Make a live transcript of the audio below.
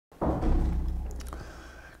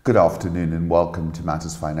Good afternoon and welcome to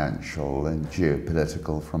Matters Financial and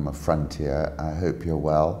Geopolitical from a Frontier. I hope you're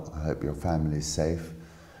well, I hope your family's safe,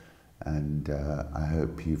 and I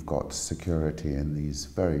hope you've got security in these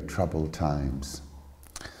very troubled times.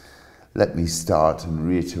 Let me start and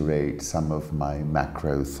reiterate some of my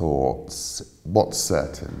macro thoughts. What's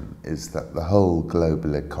certain is that the whole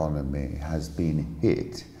global economy has been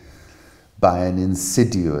hit by an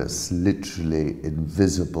insidious, literally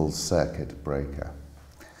invisible circuit breaker.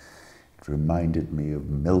 It reminded me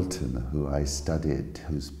of Milton, who I studied,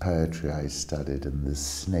 whose poetry I studied, and the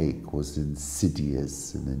snake was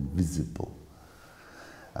insidious and invisible.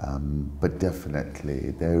 But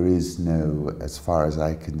definitely there is no, as far as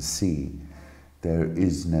I can see, there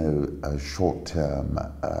is no short-term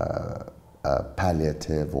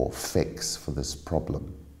palliative or fix for this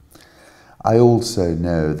problem. I also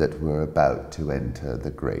know that we're about to enter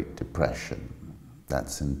the Great Depression.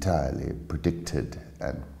 That's entirely predicted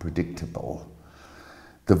and predictable.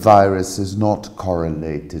 The virus is not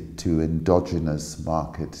correlated to endogenous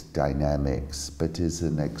market dynamics, but is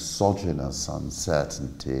an exogenous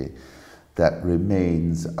uncertainty that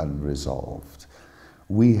remains unresolved.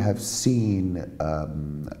 We have seen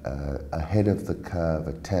ahead of the curve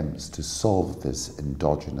attempts to solve this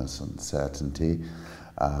endogenous uncertainty,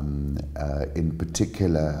 in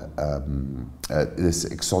particular this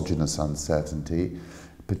exogenous uncertainty,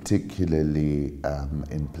 particularly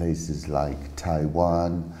in places like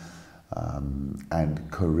Taiwan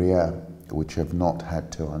and Korea, which have not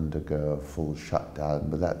had to undergo a full shutdown,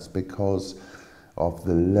 but that's because of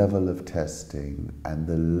the level of testing and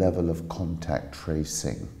the level of contact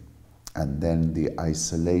tracing, and then the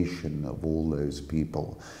isolation of all those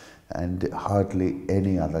people. And hardly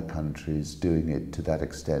any other country is doing it to that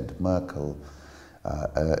extent. Merkel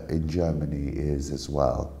in Germany is as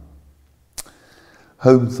well.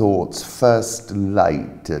 Home thoughts: first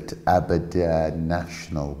light at Aberdare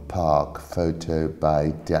National Park, photo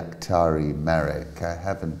by Daktari Marek. I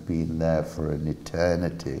haven't been there for an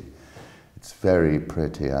eternity. It's very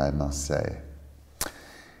pretty, I must say.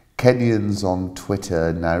 Kenyans on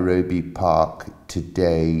Twitter, Nairobi Park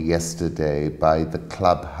today, yesterday, by the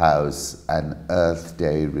clubhouse, an Earth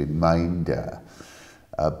Day reminder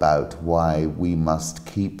about why we must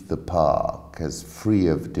keep the park as free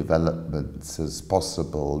of developments as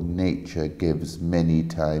possible. Nature gives many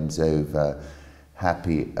times over.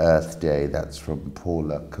 Happy Earth Day. That's from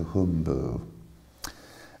Paula Kahumbu.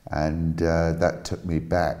 And that took me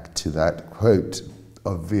back to that quote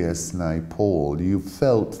of V.S. Naipaul. You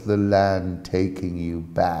felt the land taking you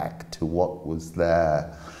back to what was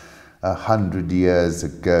there 100 years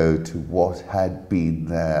ago, to what had been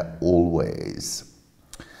there always.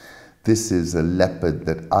 This is a leopard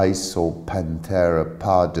that I saw, Panthera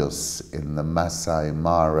pardus, in the Masai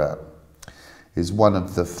Mara. Is one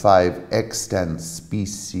of the 5 extant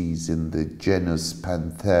species in the genus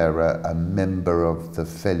Panthera, a member of the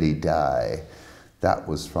Felidae. That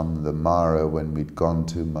was from the Mara when we'd gone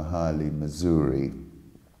to Mahali, Missouri.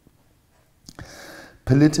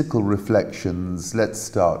 Political reflections. Let's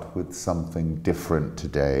start with something different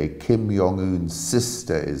today. Kim Jong-un's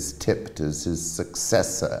sister is tipped as his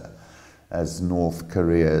successor as North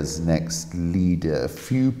Korea's next leader.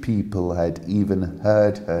 Few people had even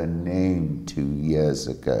heard her name 2 years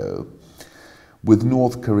ago. With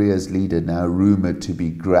North Korea's leader now rumored to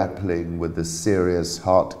be grappling with a serious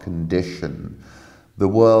heart condition, the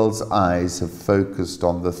world's eyes have focused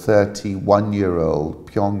on the 31-year-old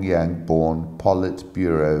Pyongyang-born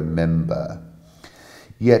Politburo member.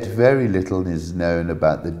 Yet very little is known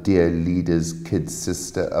about the dear leader's kid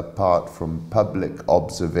sister, apart from public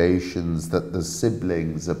observations that the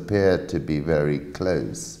siblings appear to be very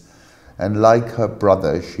close. And like her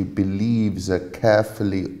brother, she believes a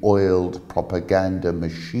carefully oiled propaganda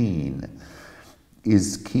machine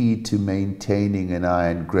is key to maintaining an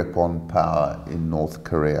iron grip on power in North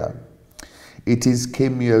Korea. It is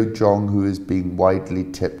Kim Yo-jong who is being widely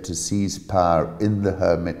tipped to seize power in the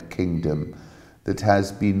Hermit Kingdom that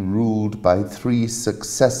has been ruled by 3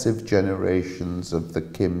 successive generations of the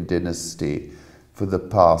Kim dynasty for the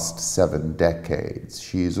past 7 decades.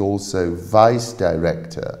 She is also vice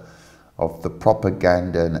director of the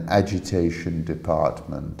propaganda and agitation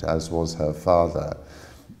department, as was her father,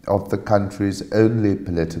 of the country's only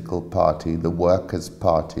political party, the Workers'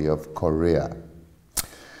 Party of Korea.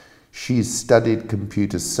 She studied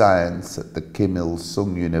computer science at the Kim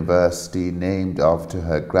Il-sung University, named after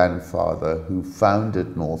her grandfather, who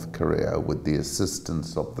founded North Korea with the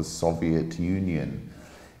assistance of the Soviet Union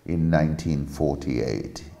in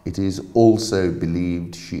 1948. It is also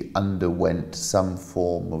believed she underwent some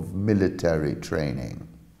form of military training.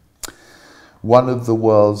 One of the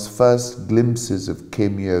world's first glimpses of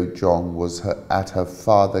Kim Yo-jong was at her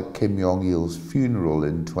father Kim Jong-il's funeral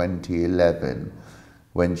in 2011,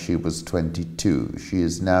 when she was 22. She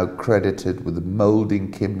is now credited with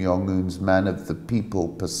molding Kim Jong-un's man of the people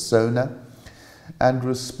persona and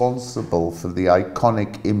responsible for the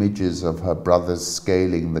iconic images of her brothers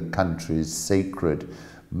scaling the country's sacred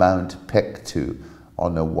Mount Paektu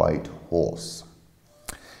on a white horse.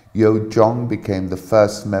 Yo-jong became the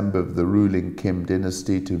first member of the ruling Kim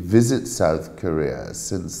dynasty to visit South Korea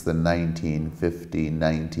since the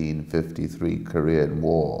 1950-1953 Korean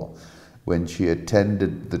War, when she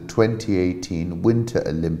attended the 2018 Winter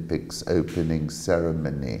Olympics opening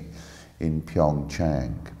ceremony in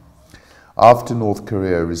Pyeongchang. After North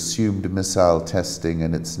Korea resumed missile testing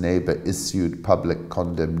and its neighbor issued public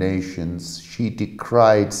condemnations, she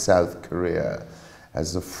decried South Korea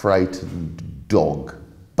as a frightened dog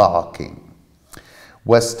barking.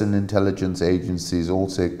 Western intelligence agencies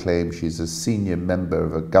also claim she's a senior member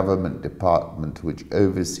of a government department which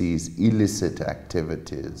oversees illicit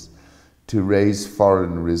activities to raise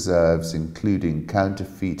foreign reserves, including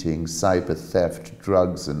counterfeiting, cyber theft,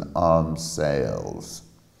 drugs and arms sales.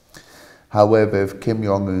 However, if Kim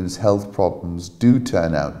Jong-un's health problems do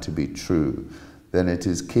turn out to be true, then it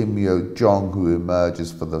is Kim Yo-jong who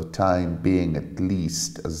emerges, for the time being at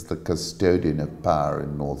least, as the custodian of power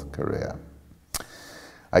in North Korea.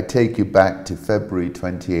 I take you back to February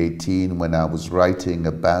 2018 when I was writing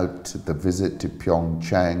about the visit to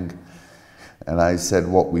Pyeongchang, and I said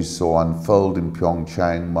what we saw unfold in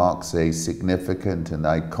Pyeongchang marks a significant and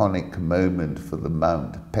iconic moment for the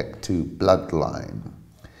Mount Paektu bloodline.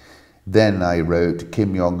 Then I wrote,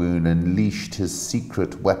 Kim Jong-un unleashed his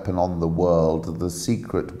secret weapon on the world, the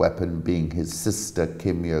secret weapon being his sister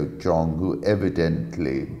Kim Yo-jong, who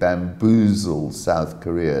evidently bamboozled South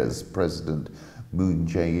Korea's President Moon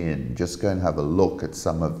Jae-in. Just go and have a look at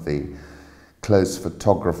some of the close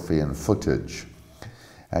photography and footage.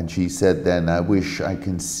 And she said then, I wish I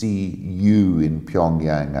can see you in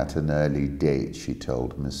Pyongyang at an early date, she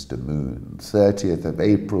told Mr. Moon. 30th of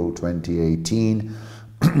April 2018,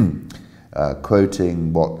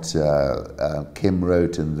 quoting what Kim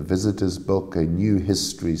wrote in the Visitor's Book, a new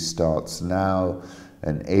history starts now,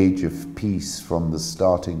 an age of peace from the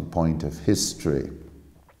starting point of history.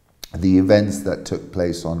 The events that took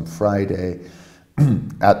place on Friday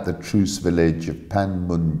at the truce village of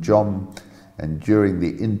Panmunjom and during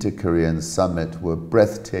the Inter-Korean Summit were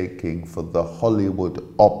breathtaking for the Hollywood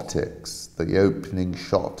optics. The opening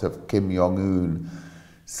shot of Kim Jong-un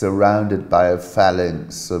surrounded by a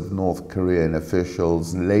phalanx of North Korean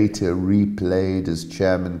officials, later replayed as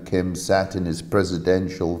Chairman Kim sat in his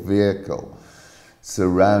presidential vehicle,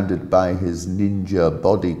 surrounded by his ninja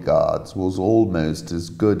bodyguards, was almost as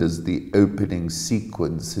good as the opening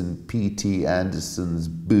sequence in P.T. Anderson's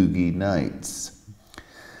Boogie Nights.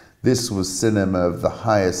 This was cinema of the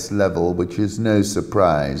highest level, which is no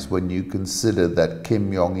surprise when you consider that Kim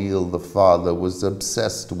Jong-il, the father, was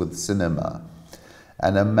obsessed with cinema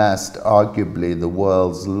and amassed arguably the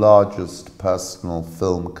world's largest personal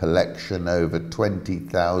film collection, over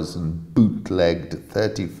 20,000 bootlegged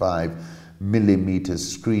 35mm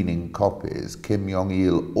screening copies. Kim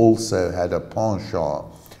Jong-il also had a penchant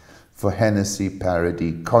for Hennessy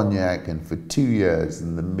parody cognac, and for 2 years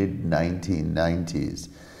in the mid-1990s,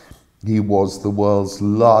 he was the world's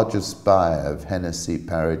largest buyer of Hennessy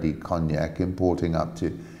parody cognac, importing up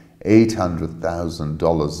to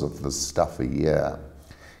 $800,000 of the stuff a year.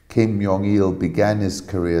 Kim Jong-il began his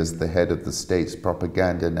career as the head of the state's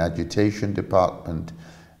propaganda and agitation department,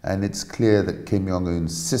 and it's clear that Kim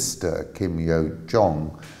Jong-un's sister, Kim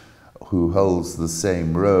Yo-jong, who holds the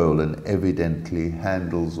same role and evidently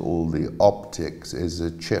handles all the optics, is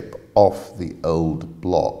a chip off the old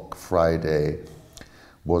block. Friday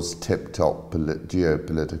was tip-top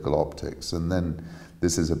geopolitical optics. And then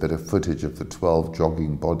this is a bit of footage of the 12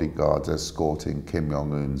 jogging bodyguards escorting Kim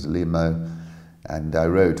Jong-un's limo. And I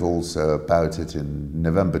wrote also about it in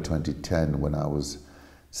November 2010 when I was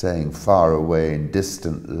saying, far away in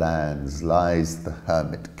distant lands lies the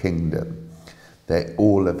hermit kingdom. They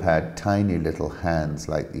all have had tiny little hands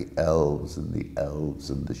like the elves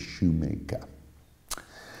and the shoemaker.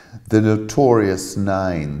 The notorious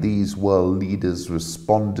nine, these world leaders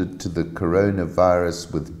responded to the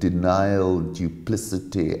coronavirus with denial,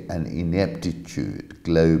 duplicity and ineptitude,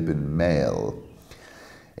 Globe and Mail.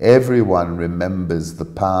 Everyone remembers the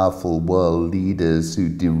powerful world leaders who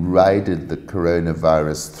derided the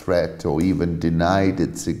coronavirus threat or even denied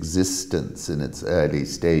its existence in its early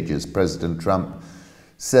stages. President Trump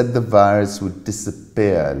said the virus would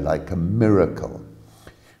disappear like a miracle.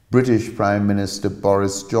 British Prime Minister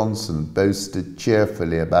Boris Johnson boasted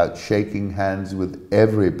cheerfully about shaking hands with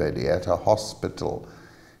everybody at a hospital,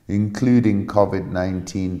 including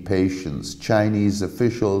COVID-19 patients. Chinese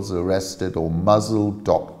officials arrested or muzzled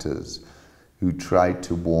doctors who tried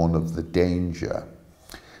to warn of the danger.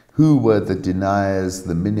 Who were the deniers,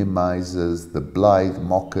 the minimizers, the blithe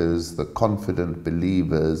mockers, the confident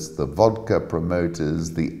believers, the vodka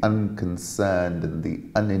promoters, the unconcerned and the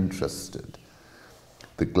uninterested?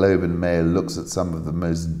 The Globe and Mail looks at some of the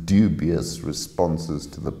most dubious responses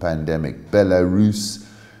to the pandemic. Belarus,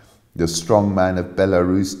 the strongman of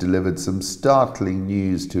Belarus, delivered some startling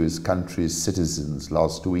news to his country's citizens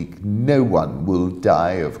last week. No one will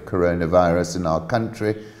die of coronavirus in our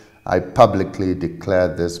country. I publicly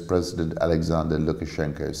declared this, President Alexander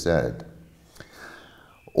Lukashenko said.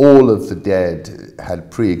 All of the dead had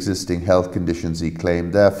pre-existing health conditions, he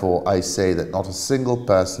claimed. Therefore, I say that not a single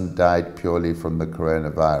person died purely from the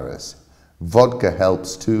coronavirus. Vodka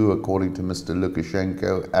helps too, according to Mr.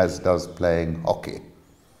 Lukashenko, as does playing hockey.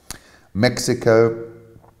 Mexico,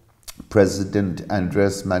 President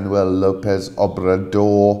Andrés Manuel López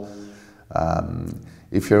Obrador,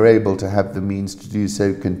 if you're able to have the means to do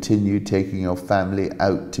so, continue taking your family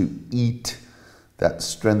out to eat. That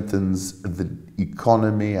strengthens the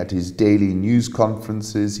economy. At his daily news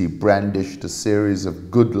conferences, he brandished a series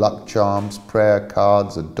of good luck charms, prayer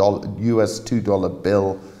cards, a US $2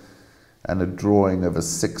 bill, and a drawing of a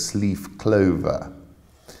 6-leaf clover.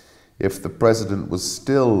 If the president was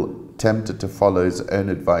still tempted to follow his own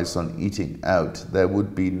advice on eating out, there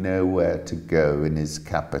would be nowhere to go in his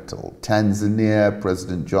capital. Tanzania,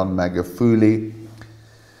 President John Magufuli,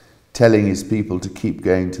 telling his people to keep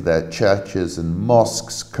going to their churches and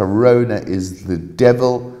mosques. Corona is the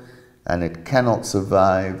devil and it cannot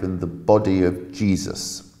survive in the body of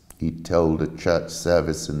Jesus, he told a church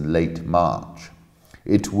service in late March.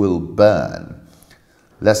 It will burn.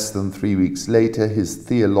 Less than 3 weeks later, his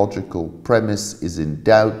theological premise is in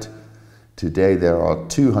doubt. Today, there are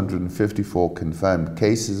 254 confirmed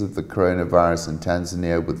cases of the coronavirus in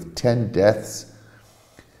Tanzania, with 10 deaths,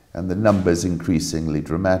 and the numbers increasingly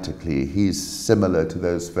dramatically. He's similar to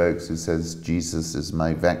those folks who says Jesus is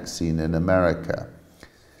my vaccine in America.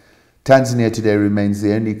 Tanzania today remains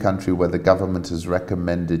the only country where the government has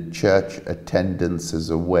recommended church attendance as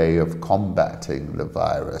a way of combating the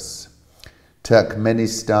virus.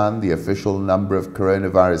 Turkmenistan, the official number of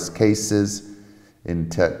coronavirus cases in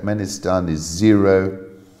Turkmenistan is 0.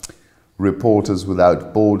 Reporters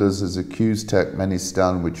Without Borders has accused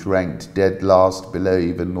Turkmenistan, which ranked dead last below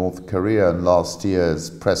even North Korea in last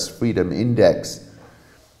year's Press Freedom Index,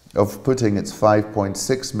 of putting its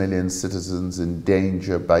 5.6 million citizens in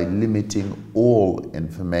danger by limiting all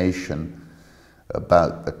information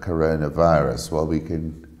about the coronavirus. Well, we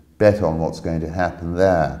can bet on what's going to happen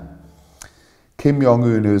there. Kim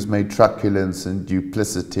Jong-un, who has made truculence and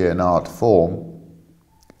duplicity an art form,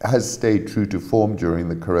 has stayed true to form during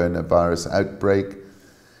the coronavirus outbreak.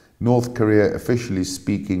 North Korea, officially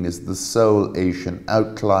speaking, is the sole Asian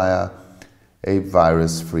outlier, a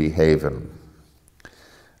virus-free haven.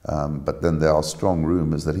 But then there are strong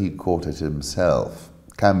rumors that he caught it himself.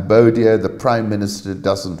 Cambodia, the prime minister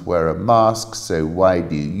doesn't wear a mask, so why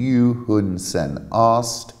do you? Hun Sen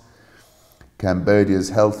asked. Cambodia's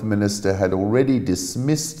health minister had already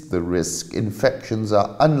dismissed the risk. Infections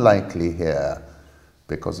are unlikely here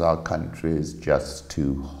because our country is just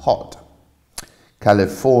too hot.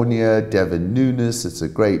 California, Devin Nunes, it's a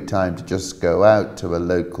great time to just go out to a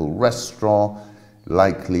local restaurant.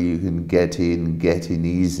 Likely you can get in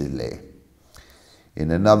easily.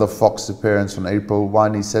 In another Fox appearance on April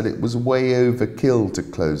 1, he said it was way overkill to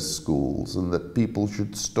close schools and that people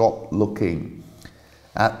should stop looking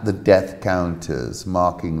at the death counters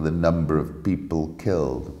marking the number of people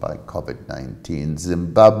killed by COVID-19.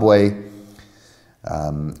 Zimbabwe,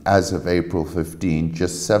 as of April 15,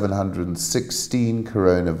 just 716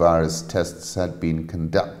 coronavirus tests had been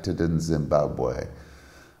conducted in Zimbabwe,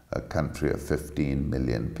 a country of 15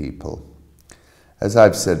 million people. As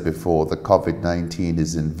I've said before, the COVID-19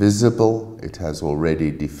 is invisible. It has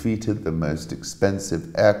already defeated the most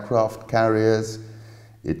expensive aircraft carriers.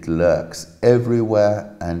 It lurks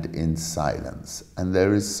everywhere and in silence. And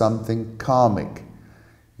there is something karmic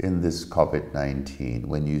in this COVID-19.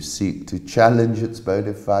 When you seek to challenge its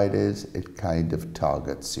bona fides, it kind of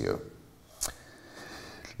targets you.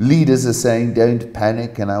 Leaders are saying, don't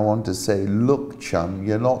panic, and I want to say, look, chum,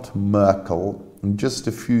 you're not Merkel. And just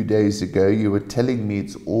a few days ago, you were telling me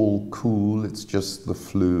it's all cool, it's just the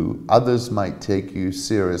flu. Others might take you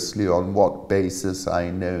seriously, on what basis I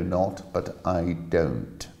know not, but I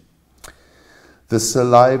don't. The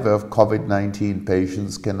saliva of COVID-19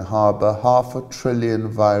 patients can harbor 500 billion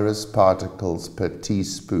virus particles per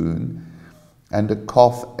teaspoon, and a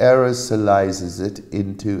cough aerosolizes it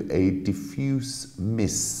into a diffuse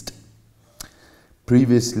mist.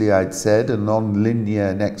 Previously, I'd said a non-linear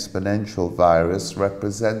and exponential virus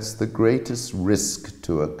represents the greatest risk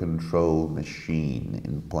to a control machine,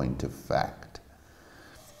 in point of fact.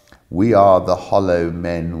 We are the hollow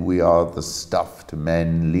men, we are the stuffed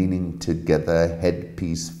men, leaning together,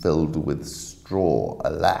 headpiece filled with straw.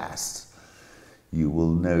 Alas, you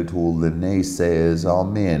will note all the naysayers are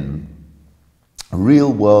men.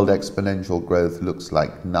 Real-world exponential growth looks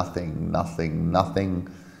like nothing, nothing, nothing,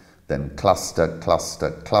 then cluster,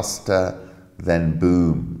 cluster, cluster, then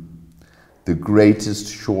boom. The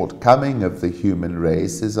greatest shortcoming of the human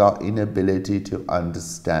race is our inability to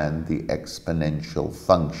understand the exponential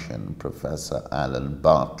function, Professor Alan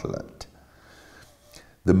Bartlett.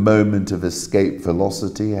 The moment of escape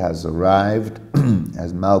velocity has arrived.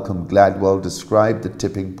 As Malcolm Gladwell described the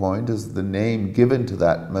tipping point as the name given to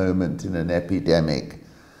that moment in an epidemic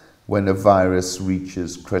when a virus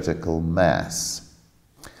reaches critical mass.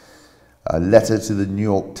 A letter to the New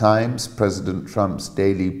York Times, President Trump's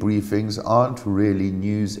daily briefings aren't really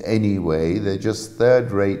news anyway. They're just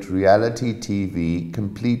third-rate reality TV,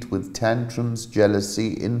 complete with tantrums,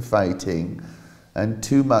 jealousy, infighting, and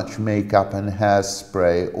too much makeup and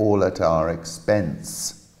hairspray, all at our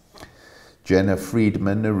expense. Jenna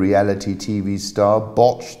Friedman, a reality TV star,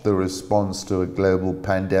 botched the response to a global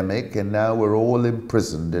pandemic, and now we're all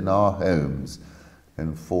imprisoned in our homes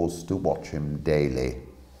and forced to watch him daily.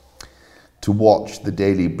 To watch the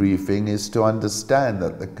daily briefing is to understand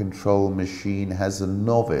that the control machine has a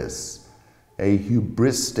novice, a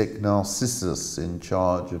hubristic Narcissus in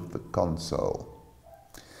charge of the console.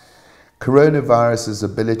 Coronavirus's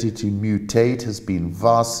ability to mutate has been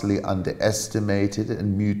vastly underestimated,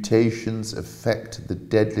 and mutations affect the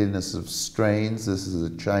deadliness of strains. This is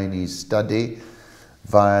a Chinese study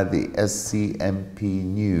via the SCMP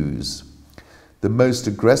News. The most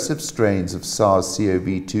aggressive strains of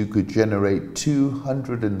SARS-CoV-2 could generate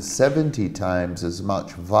 270 times as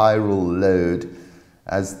much viral load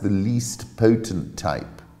as the least potent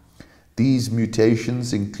type. These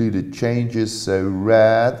mutations included changes so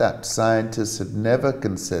rare that scientists had never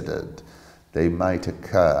considered they might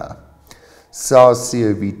occur.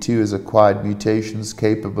 SARS-CoV-2 has acquired mutations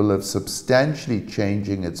capable of substantially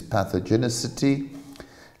changing its pathogenicity.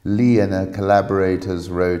 Lee and her collaborators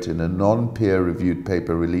wrote in a non-peer-reviewed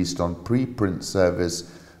paper released on preprint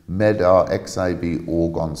service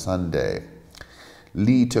medRxiv.org on Sunday.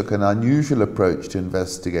 Lee took an unusual approach to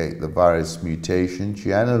investigate the virus mutation.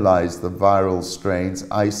 She analyzed the viral strains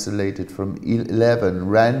isolated from 11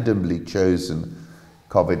 randomly chosen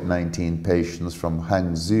COVID-19 patients from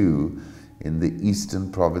Hangzhou in the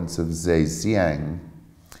eastern province of Zhejiang,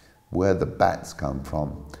 where the bats come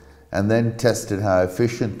from, and then tested how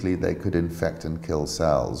efficiently they could infect and kill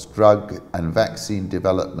cells. Drug and vaccine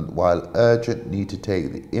development, while urgent, need to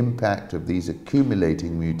take the impact of these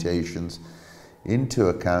accumulating mutations into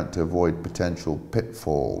account to avoid potential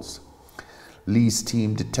pitfalls. Lee's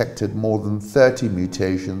team detected more than 30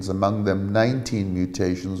 mutations, among them 19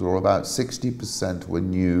 mutations, or about 60% were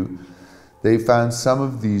new. They found some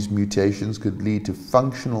of these mutations could lead to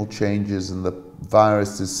functional changes in the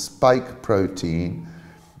virus's spike protein,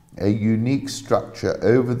 a unique structure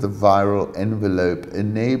over the viral envelope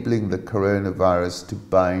enabling the coronavirus to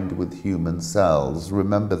bind with human cells.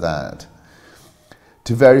 Remember that.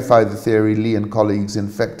 To verify the theory, Lee and colleagues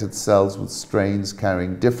infected cells with strains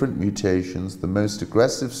carrying different mutations. The most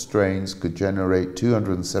aggressive strains could generate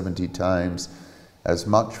 270 times as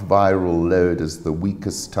much viral load as the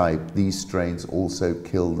weakest type. These strains also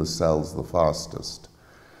kill the cells the fastest.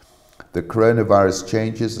 The coronavirus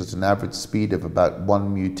changes at an average speed of about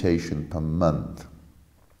 1 mutation per month.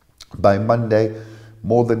 By Monday,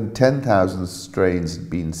 more than 10,000 strains had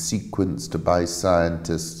been sequenced by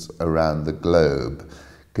scientists around the globe,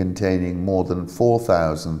 containing more than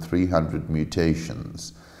 4,300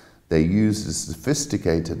 mutations. They used a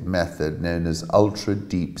sophisticated method known as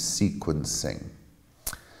ultra-deep sequencing.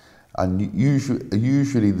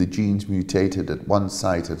 Usually the genes mutated at one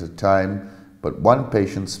site at a time, but one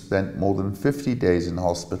patient spent more than 50 days in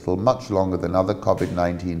hospital, much longer than other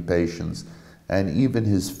COVID-19 patients, and even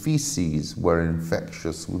his feces were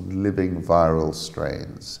infectious with living viral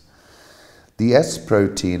strains. The S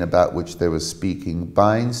protein about which they were speaking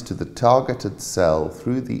binds to the targeted cell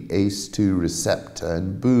through the ACE2 receptor,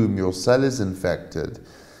 and boom, your cell is infected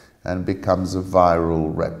and becomes a virus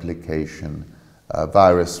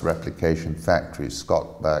replication factory,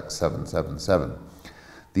 Scott Berg 777.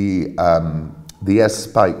 The The S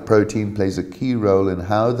spike protein plays a key role in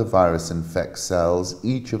how the virus infects cells.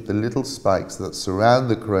 Each of the little spikes that surround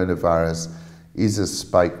the coronavirus is a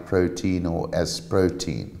spike protein or S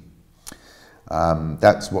protein.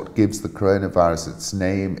 That's what gives the coronavirus its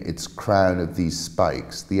name, its crown of these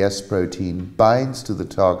spikes. The S protein binds to the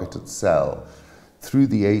targeted cell through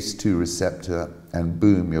the ACE2 receptor, and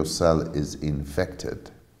boom, your cell is infected.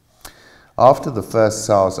 After the first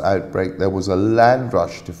SARS outbreak, there was a land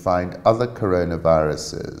rush to find other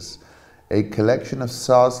coronaviruses. A collection of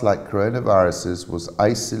SARS-like coronaviruses was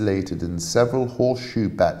isolated in several horseshoe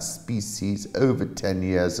bat species over 10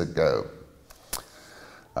 years ago.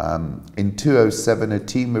 In 2007, a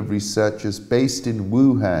team of researchers based in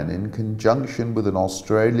Wuhan, in conjunction with an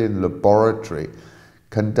Australian laboratory,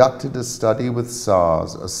 conducted a study with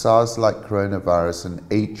SARS, a SARS-like coronavirus, and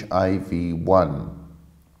HIV-1.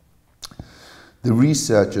 The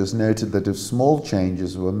researchers noted that if small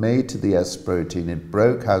changes were made to the S protein, it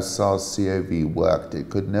broke how SARS-CoV worked. It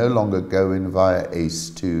could no longer go in via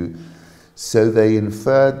ACE2, so they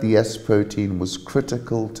inferred the S protein was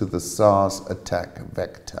critical to the SARS attack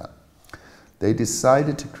vector. They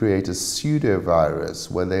decided to create a pseudovirus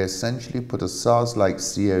where they essentially put a SARS-like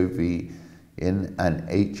CoV in an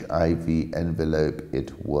HIV envelope.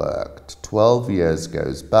 It worked. 12 years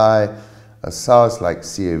goes by. A SARS-like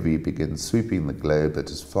CoV begins sweeping the globe that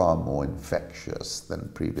is far more infectious than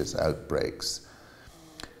previous outbreaks.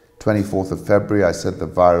 24th of February, I said the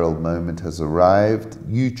viral moment has arrived.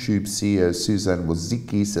 YouTube CEO Susan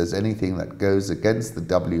Wojcicki says anything that goes against the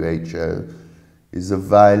WHO is a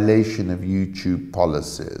violation of YouTube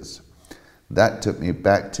policies. That took me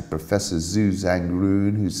back to Professor Zhu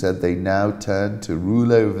Zhangrun, who said they now turn to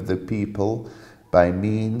rule over the people by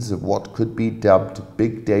means of what could be dubbed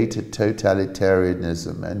big data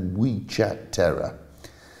totalitarianism and WeChat terror.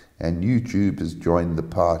 And YouTube has joined the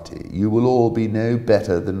party. You will all be no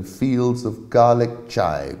better than fields of garlic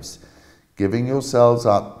chives, giving yourselves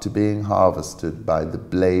up to being harvested by the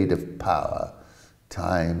blade of power,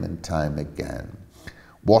 time and time again.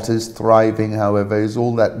 What is thriving, however, is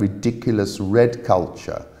all that ridiculous red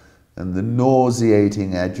culture and the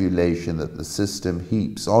nauseating adulation that the system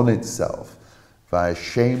heaps on itself via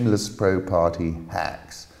shameless pro-party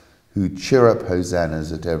hacks who cheer up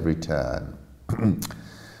hosannas at every turn.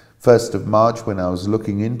 1st of March, when I was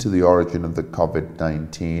looking into the origin of the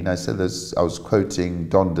COVID-19, I said I was quoting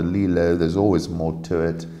Don DeLillo, there's always more to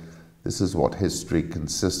it. This is what history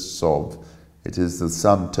consists of. It is the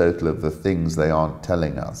sum total of the things they aren't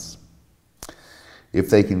telling us. If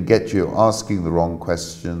they can get you asking the wrong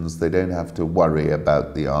questions, they don't have to worry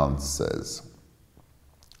about the answers.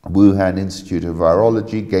 Wuhan Institute of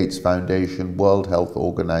Virology, Gates Foundation, World Health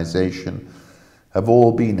Organization have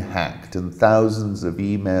all been hacked, and thousands of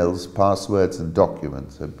emails, passwords and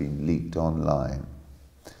documents have been leaked online.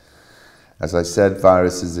 As I said,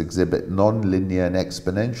 viruses exhibit non-linear and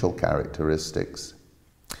exponential characteristics.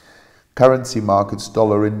 Currency markets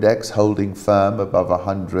dollar index holding firm above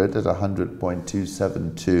 100 at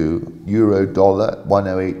 100.272. Euro dollar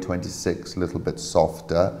 108.26, a little bit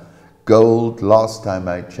softer. Gold, last time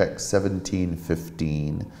I checked,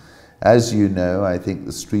 17.15. As you know, I think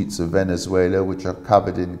the streets of Venezuela, which are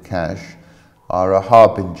covered in cash, are a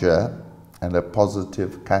harbinger and a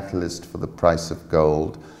positive catalyst for the price of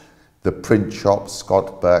gold. The print shop,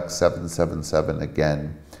 Scott Burke, 777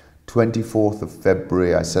 again. 24th of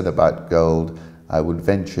February, I said about gold, I would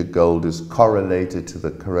venture gold is correlated to the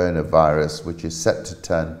coronavirus, which is set to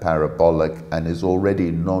turn parabolic and is already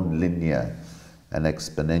non-linear and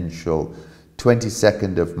exponential.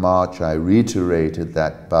 22nd of March, I reiterated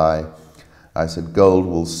that I said gold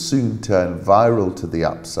will soon turn viral to the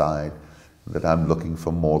upside, that I'm looking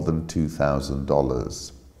for more than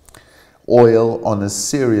 $2,000. Oil, on a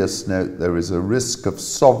serious note, there is a risk of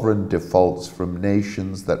sovereign defaults from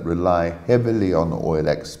nations that rely heavily on oil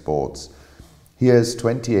exports. Here's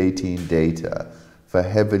 2018 data for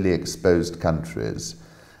heavily exposed countries.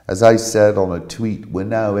 As I said on a tweet, we're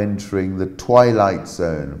now entering the twilight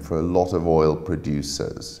zone for a lot of oil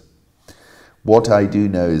producers. What I do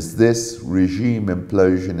know is this: regime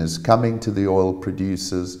implosion is coming to the oil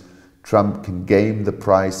producers. Trump can game the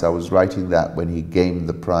price. I was writing that when he gamed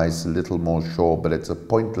the price, a little more sure, but it's a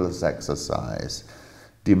pointless exercise.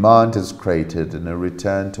 Demand has cratered, and a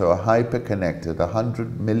return to a hyper-connected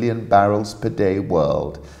 100 million barrels per day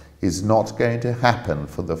world is not going to happen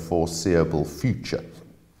for the foreseeable future.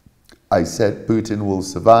 I said Putin will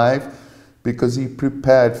survive because he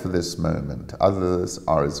prepared for this moment. Others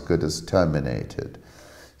are as good as terminated.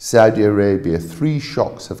 Saudi Arabia, 3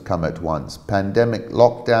 shocks have come at once: pandemic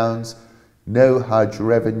lockdowns, no Hajj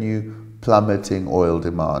revenue, plummeting oil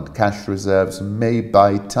demand. Cash reserves may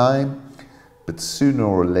buy time, but sooner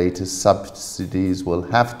or later subsidies will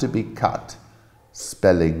have to be cut,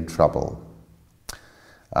 spelling trouble.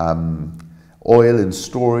 Oil in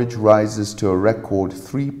storage rises to a record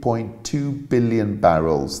 3.2 billion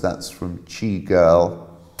barrels. That's from Chi-Girl.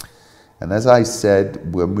 And as I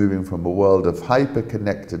said, we're moving from a world of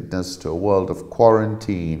hyper-connectedness to a world of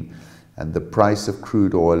quarantine, and the price of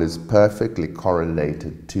crude oil is perfectly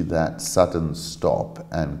correlated to that sudden stop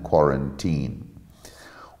and quarantine.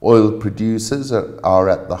 Oil producers are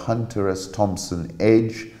at the Hunter S. Thompson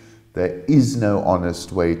edge. There is no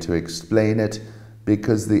honest way to explain it,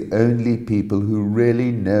 because the only people who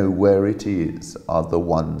really know where it is are the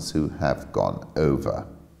ones who have gone over.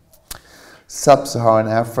 Sub-Saharan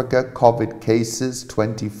Africa, COVID cases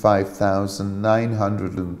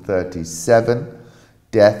 25,937,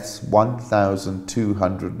 deaths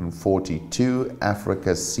 1,242,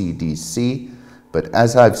 Africa CDC. But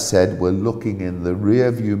as I've said, we're looking in the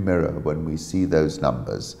rear-view mirror when we see those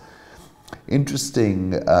numbers.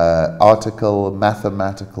 Interesting article,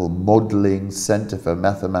 Mathematical Modeling, Center for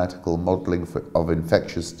Mathematical Modeling of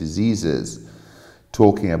Infectious Diseases,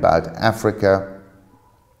 talking about Africa,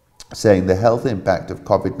 saying the health impact of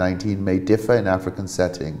COVID-19 may differ in African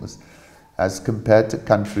settings as compared to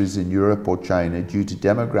countries in Europe or China due to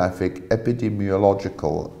demographic,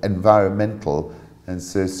 epidemiological, environmental, and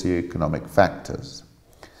socioeconomic factors.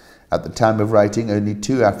 At the time of writing, only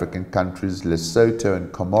 2 African countries, Lesotho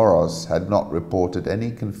and Comoros, had not reported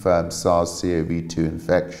any confirmed SARS-CoV-2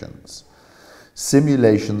 infections.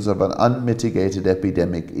 Simulations of an unmitigated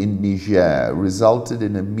epidemic in Niger resulted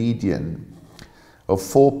in a median of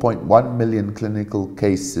 4.1 million clinical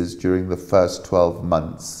cases during the first 12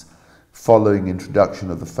 months following introduction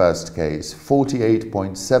of the first case,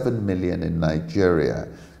 48.7 million in Nigeria,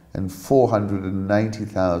 and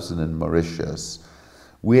 490,000 in Mauritius.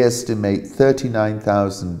 We estimate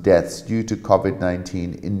 39,000 deaths due to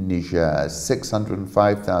COVID-19 in Niger,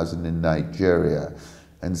 605,000 in Nigeria,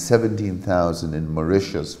 and 17,000 in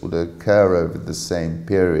Mauritius would occur over the same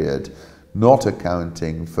period, not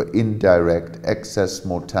accounting for indirect excess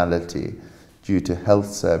mortality due to health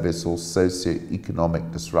service or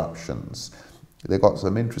socio-economic disruptions. They got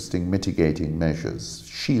some interesting mitigating measures.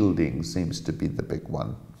 Shielding seems to be the big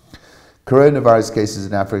one. Coronavirus cases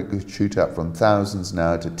in Africa shoot up from thousands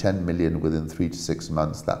now to 10 million within 3 to 6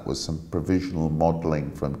 months. That was some provisional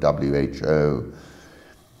modeling from WHO.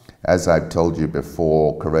 As I've told you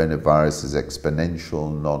before, coronavirus is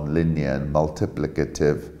exponential, non-linear, and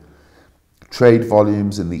multiplicative. Trade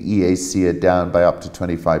volumes in the EAC are down by up to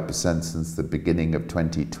 25% since the beginning of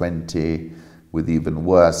 2020, with even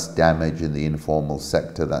worse damage in the informal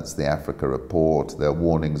sector. That's the Africa report. There are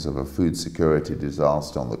warnings of a food security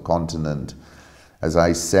disaster on the continent. As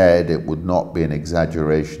I said, it would not be an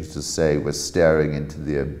exaggeration to say we're staring into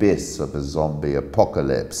the abyss of a zombie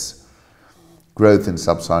apocalypse. Growth in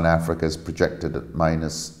sub-Saharan Africa is projected at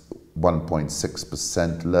minus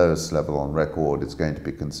 1.6%, lowest level on record. It's going to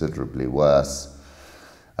be considerably worse.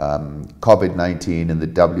 COVID-19 in the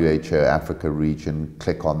WHO Africa region,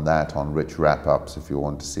 click on that on Rich Wrap-Ups if you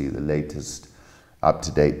want to see the latest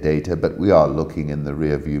up-to-date data. But we are looking in the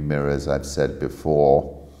rear-view mirror, as I've said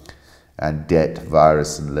before. And debt,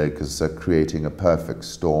 virus, and locusts are creating a perfect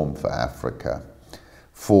storm for Africa.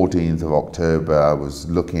 14th of October, I was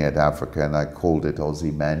looking at Africa and I called it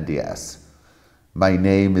Ozymandias. My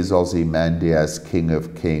name is Ozymandias, King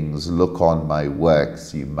of Kings. Look on my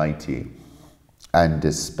works, ye mighty, and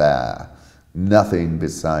despair. Nothing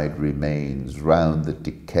beside remains round the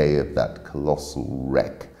decay of that colossal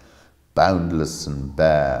wreck. Boundless and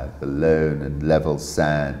bare, the lone and level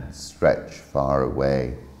sands stretch far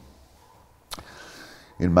away.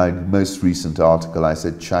 In my most recent article, I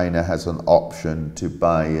said China has an option to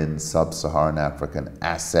buy in sub-Saharan African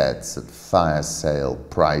assets at fire sale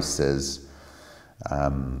prices.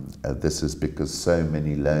 This is because so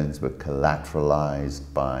many loans were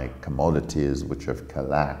collateralized by commodities which have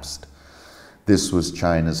collapsed. This was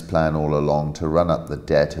China's plan all along, to run up the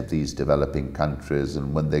debt of these developing countries,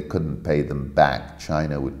 and when they couldn't pay them back,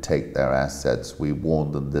 China would take their assets. We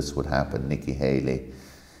warned them this would happen. Nikki Haley.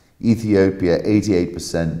 Ethiopia,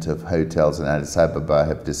 88% of hotels in Addis Ababa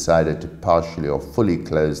have decided to partially or fully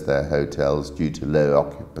close their hotels due to low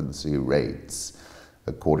occupancy rates,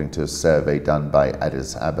 according to a survey done by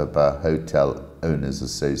Addis Ababa Hotel Owners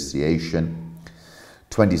Association.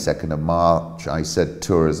 22nd of March, I said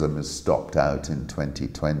tourism is stopped out in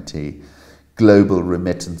 2020. Global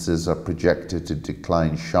remittances are projected to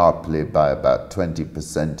decline sharply by about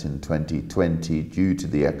 20% in 2020 due to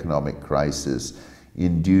the economic crisis.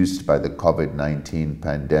 induced by the COVID-19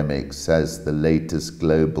 pandemic, says the latest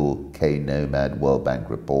global K-Nomad World Bank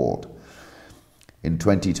report. In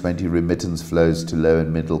 2020, remittance flows to low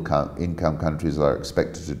and middle income countries are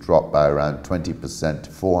expected to drop by around 20% to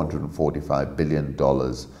 $445 billion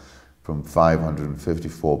from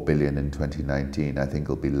 $554 billion in 2019. I think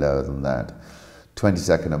it'll be lower than that.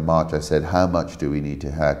 22nd of March, I said, how much do we need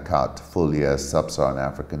to haircut full year sub-Saharan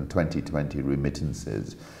African 2020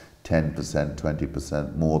 remittances? 10%,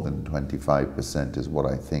 20%, more than 25% is what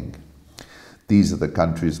I think. These are the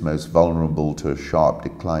countries most vulnerable to a sharp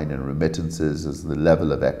decline in remittances as the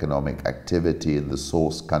level of economic activity in the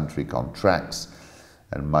source country contracts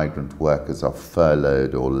and migrant workers are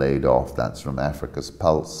furloughed or laid off. That's from Africa's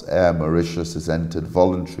Pulse. Air Mauritius has entered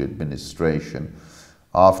voluntary administration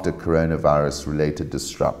after coronavirus-related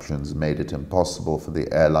disruptions made it impossible for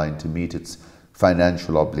the airline to meet its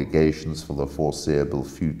financial obligations for the foreseeable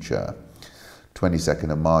future.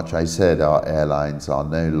 22nd of March, I said our airlines are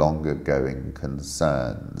no longer going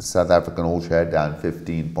concern. The South African all-share down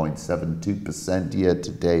 15.72%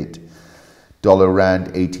 year-to-date. Dollar Rand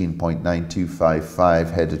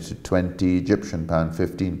 18.9255 headed to 20. Egyptian pound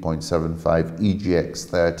 15.75. EGX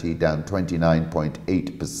 30 down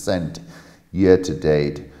 29.8%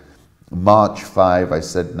 year-to-date. March 5, I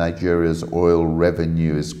said Nigeria's oil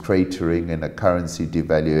revenue is cratering and a currency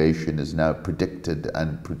devaluation is now predicted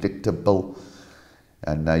and predictable.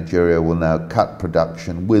 And Nigeria will now cut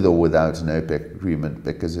production with or without an OPEC agreement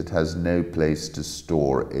because it has no place to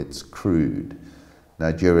store its crude.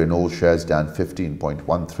 Nigerian all shares down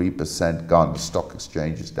 15.13%. Ghana Stock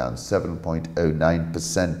Exchange is down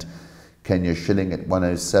 7.09%. Kenya shilling at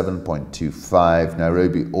 107.25.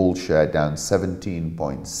 Nairobi all share down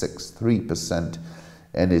 17.63%.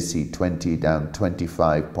 NSE 20 down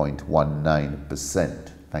 25.19%.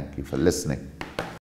 Thank you for listening.